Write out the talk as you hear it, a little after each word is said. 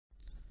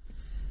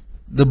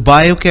The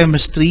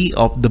biochemistry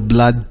of the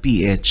blood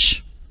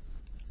pH.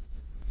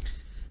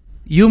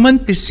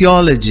 Human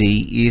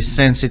physiology is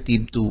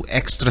sensitive to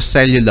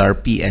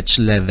extracellular pH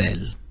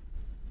level.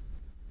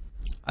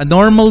 A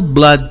normal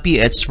blood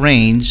pH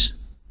range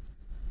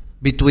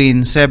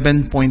between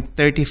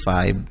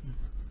 7.35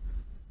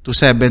 to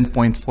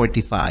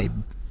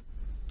 7.45.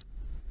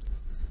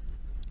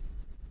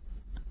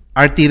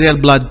 Arterial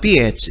blood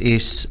pH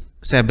is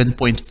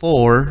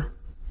 7.4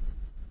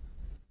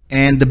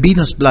 and the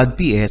venous blood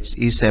pH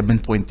is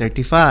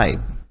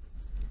 7.35.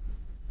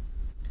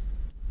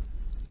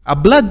 A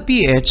blood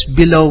pH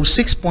below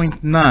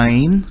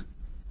 6.9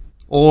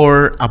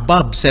 or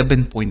above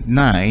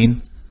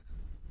 7.9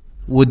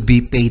 would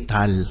be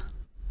fatal.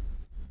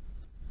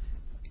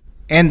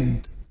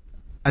 And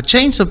a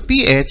change of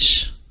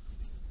pH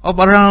of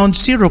around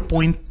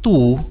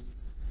 0.2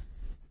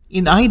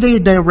 in either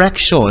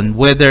direction,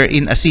 whether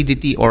in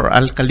acidity or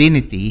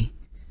alkalinity,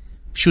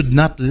 should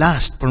not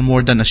last for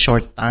more than a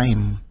short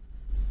time,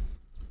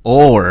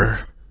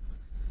 or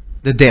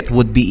the death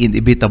would be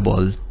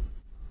inevitable.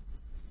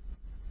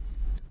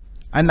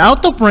 An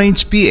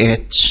out-of-range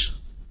pH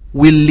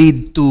will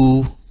lead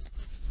to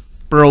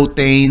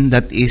protein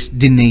that is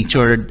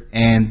denatured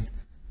and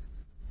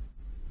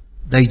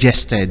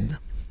digested.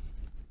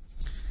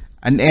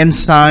 An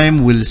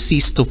enzyme will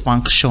cease to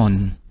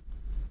function.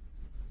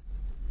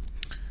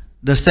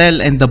 The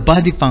cell and the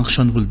body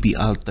function will be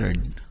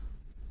altered,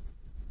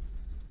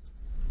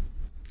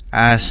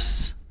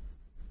 as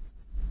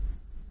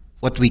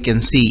what we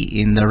can see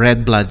in the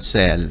red blood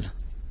cell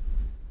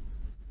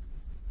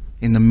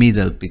in the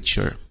middle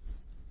picture.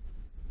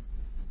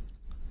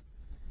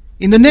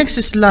 In the next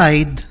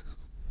slide,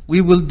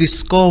 we will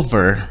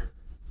discover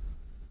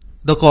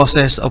the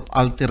causes of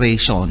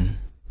alteration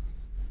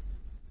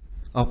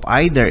of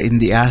either in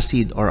the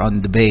acid or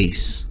on the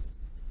base.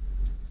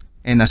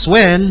 And as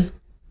well,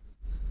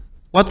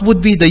 what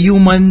would be the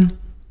human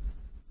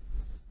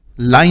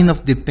line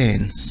of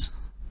defense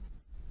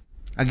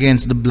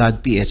against the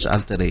blood pH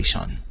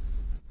alteration.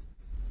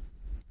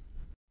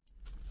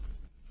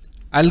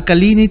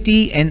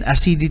 Alkalinity and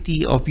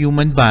acidity of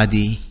human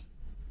body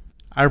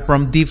are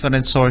from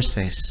different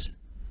sources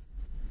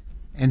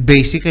and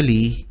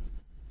basically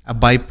a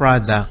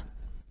byproduct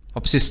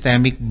of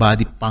systemic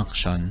body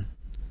function,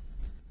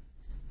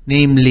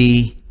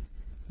 namely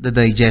the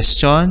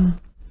digestion,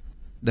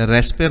 the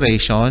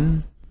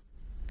respiration,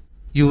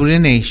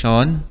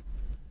 urination,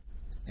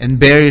 and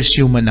various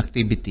human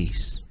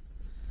activities,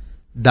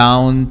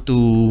 down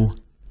to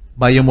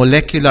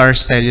biomolecular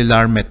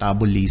cellular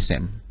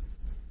metabolism.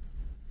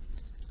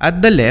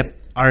 At the left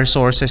are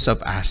sources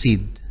of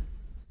acid,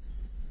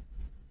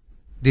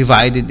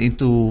 divided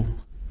into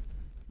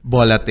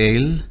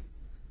volatile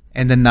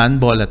and the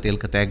non-volatile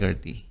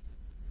category.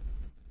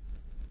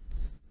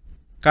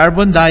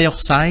 Carbon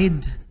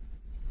dioxide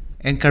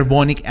and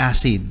carbonic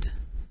acid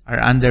are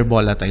under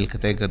volatile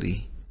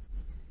category.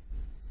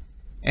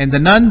 And the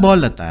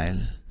non-volatile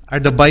are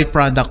the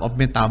byproduct of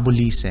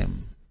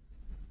metabolism.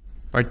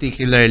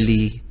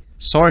 Particularly,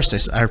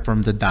 sources are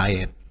from the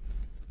diet.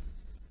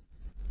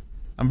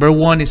 Number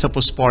one is a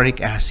phosphoric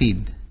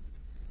acid.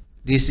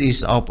 This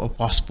is of a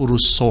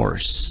phosphorus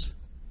source.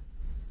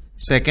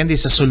 Second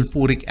is a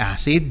sulfuric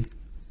acid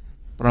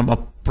from a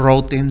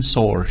protein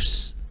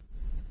source.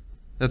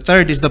 The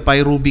third is the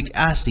pyruvic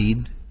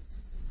acid,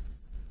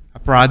 a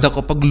product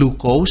of a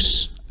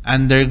glucose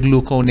under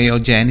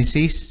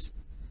gluconeogenesis.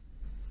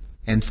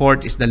 And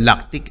fourth is the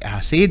lactic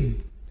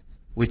acid,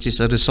 which is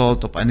a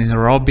result of an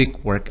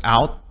anaerobic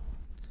workout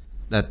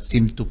that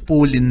seems to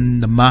pull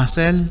in the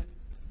muscle.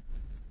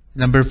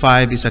 Number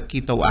five is a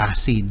keto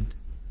acid,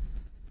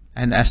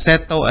 an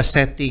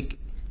acetoacetic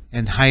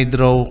and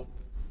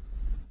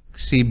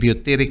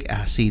hydroxybutyric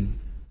acid.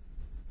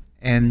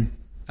 And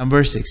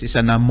number six is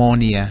an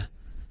ammonia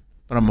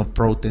from a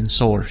protein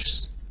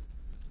source.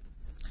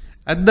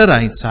 At the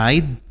right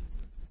side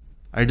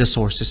are the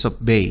sources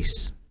of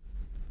base.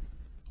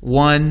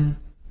 One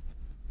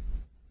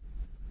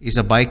is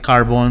a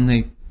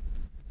bicarbonate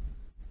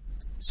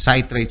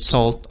citrate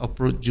salt of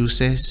fruit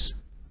juices.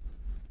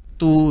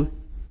 Two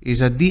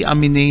is a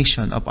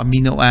deamination of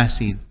amino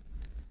acid.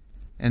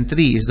 And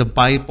three is the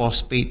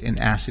biphosphate and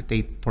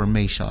acetate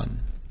formation.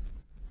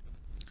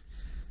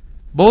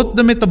 Both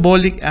the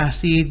metabolic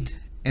acid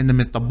and the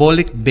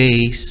metabolic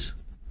base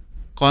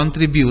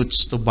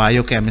contributes to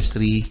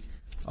biochemistry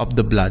of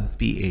the blood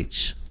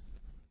pH.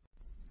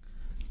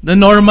 The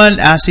normal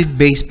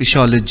acid-base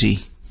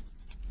physiology.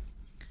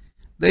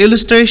 The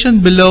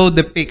illustration below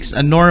depicts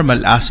a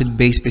normal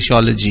acid-base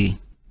physiology.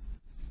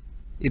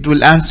 It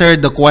will answer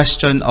the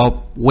question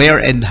of where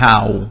and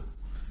how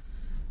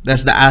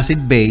does the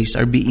acid base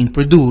are being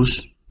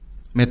produced,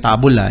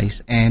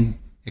 metabolized, and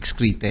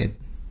excreted.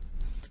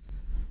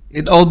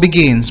 It all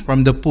begins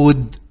from the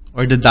food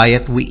or the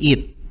diet we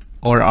eat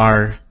or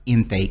our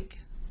intake.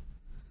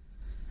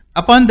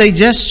 Upon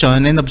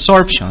digestion and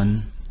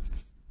absorption,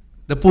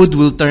 the food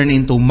will turn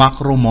into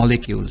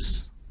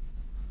macromolecules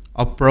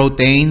of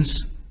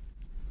proteins,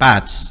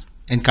 fats,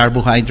 and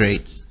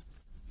carbohydrates.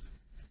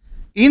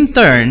 In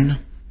turn,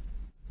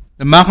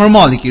 the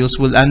macromolecules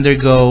will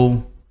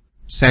undergo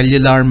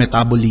cellular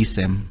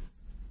metabolism.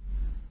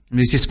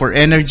 This is for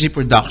energy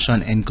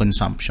production and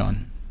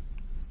consumption.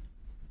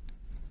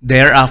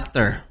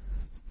 Thereafter,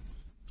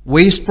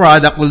 waste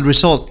product will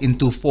result in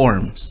two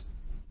forms.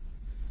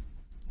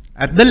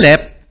 At the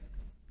left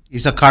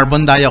is a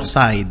carbon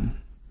dioxide,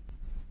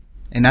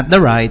 and at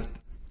the right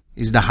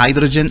is the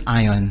hydrogen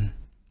ion,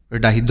 or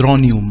the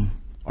hydronium,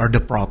 or the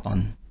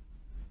proton.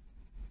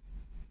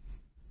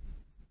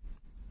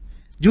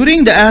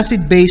 During the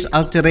acid-base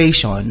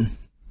alteration,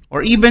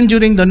 or even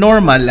during the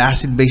normal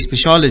acid-base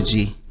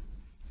physiology,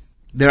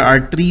 there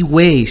are three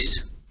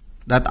ways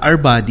that our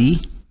body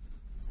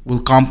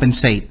will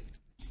compensate.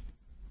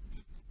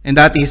 And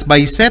that is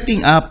by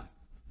setting up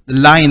the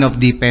line of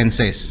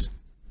defenses.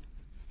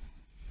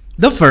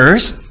 The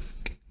first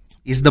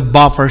is the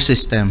buffer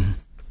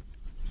system.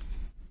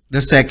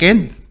 The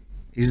second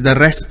is the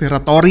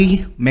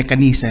respiratory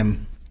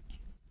mechanism.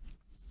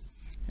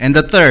 And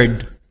the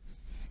third,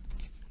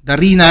 the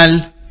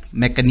renal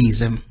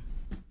mechanism.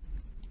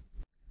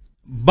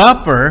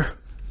 Buffer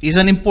is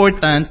an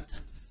important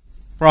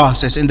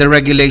process in the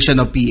regulation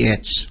of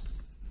pH.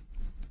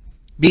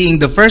 Being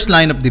the first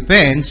line of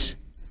defense,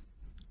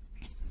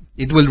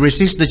 it will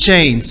resist the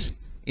change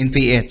in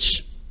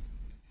pH.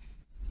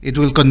 It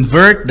will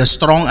convert the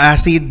strong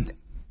acid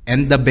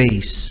and the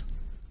base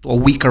to a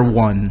weaker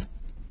one.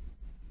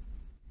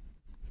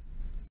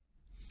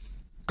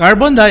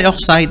 Carbon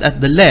dioxide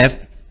at the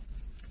left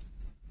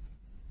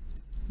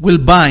will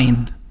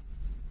bind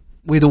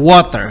with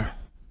water,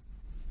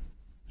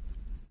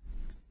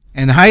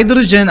 and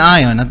hydrogen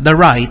ion at the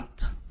right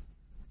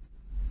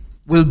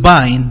will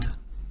bind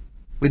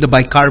with the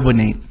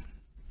bicarbonate.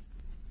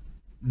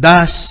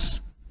 Thus,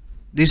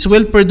 this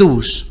will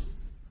produce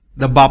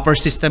the buffer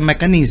system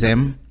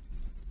mechanism,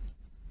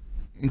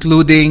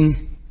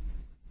 including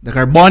the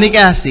carbonic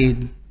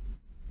acid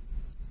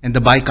and the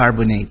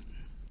bicarbonate.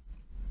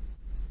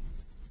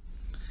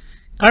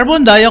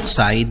 Carbon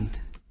dioxide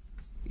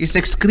is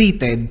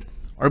excreted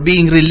or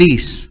being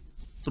released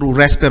through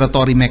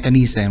respiratory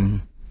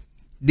mechanism,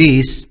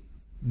 this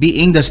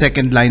being the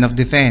second line of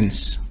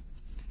defense.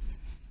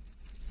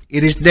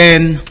 It is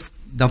then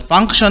the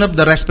function of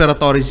the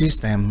respiratory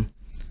system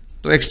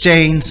to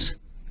exchange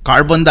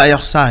carbon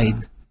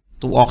dioxide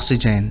to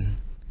oxygen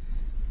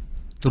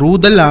through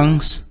the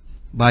lungs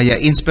via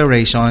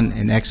inspiration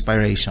and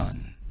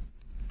expiration.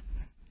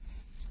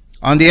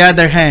 On the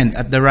other hand,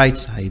 at the right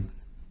side,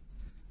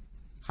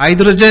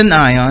 hydrogen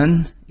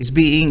ion is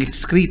being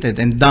excreted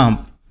and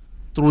dumped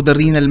through the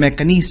renal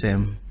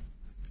mechanism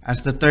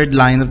as the third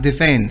line of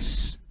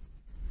defense.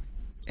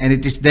 And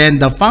it is then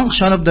the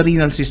function of the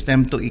renal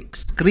system to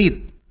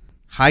excrete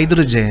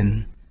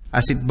hydrogen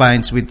as it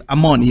binds with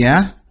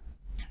ammonia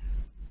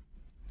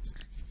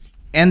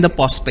and the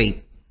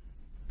phosphate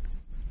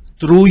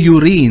through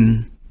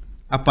urine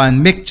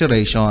upon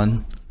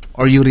micturition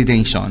or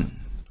urination.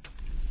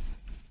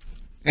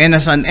 And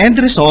as an end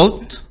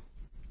result,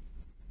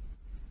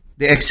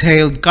 the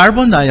exhaled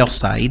carbon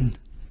dioxide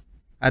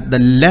at the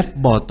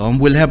left bottom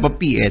will have a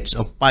pH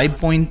of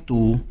 5.2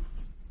 to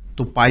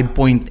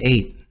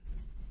 5.8.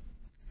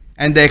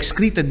 And the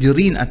excreted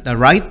urine at the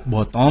right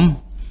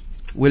bottom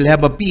will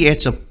have a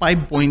pH of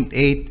 5.8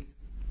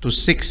 to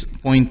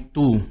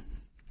 6.2.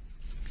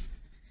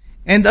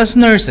 And as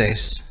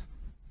nurses,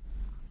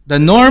 the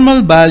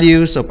normal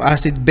values of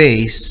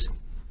acid-base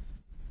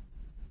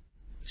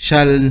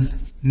shall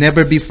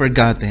never be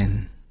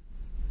forgotten.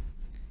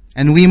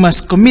 And we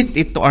must commit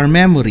it to our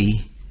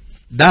memory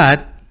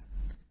that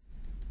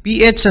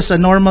pH has a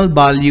normal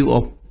value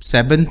of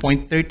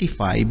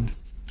 7.35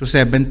 to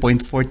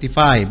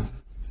 7.45.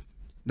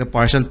 The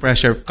partial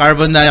pressure of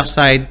carbon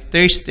dioxide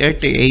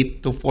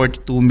 38 to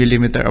 42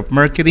 millimeter of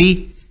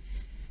mercury,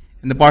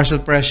 and the partial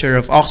pressure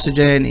of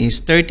oxygen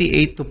is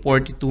 38 to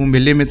 42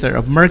 millimeter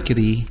of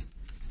mercury,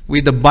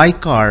 with the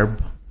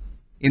bicarb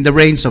in the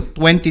range of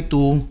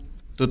 22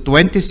 to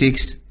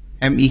 26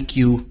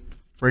 MEq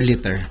per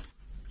liter.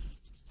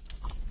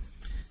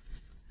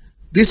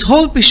 This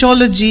whole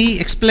physiology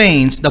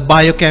explains the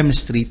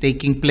biochemistry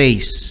taking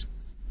place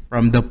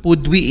from the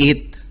food we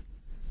eat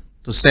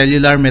to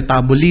cellular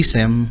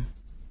metabolism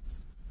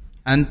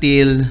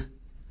until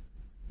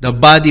the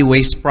body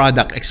waste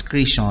product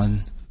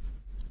excretion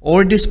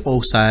or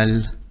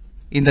disposal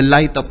in the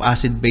light of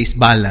acid-base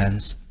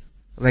balance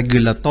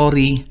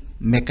regulatory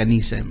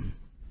mechanism.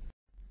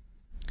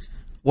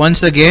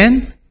 Once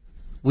again,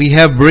 we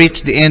have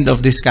reached the end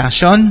of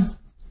discussion.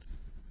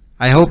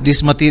 I hope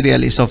this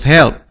material is of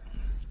help.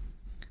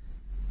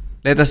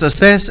 Let us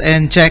assess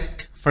and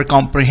check for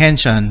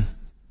comprehension.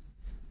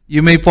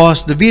 You may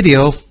pause the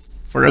video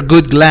for a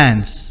good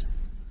glance.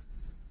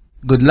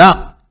 Good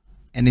luck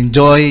and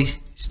enjoy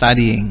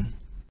studying.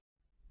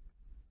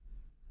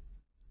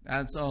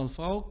 That's all,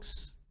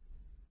 folks.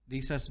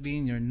 This has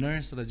been your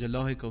Nurse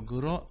Radiologico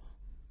Guro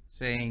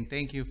saying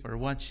thank you for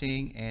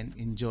watching and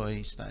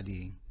enjoy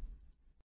studying.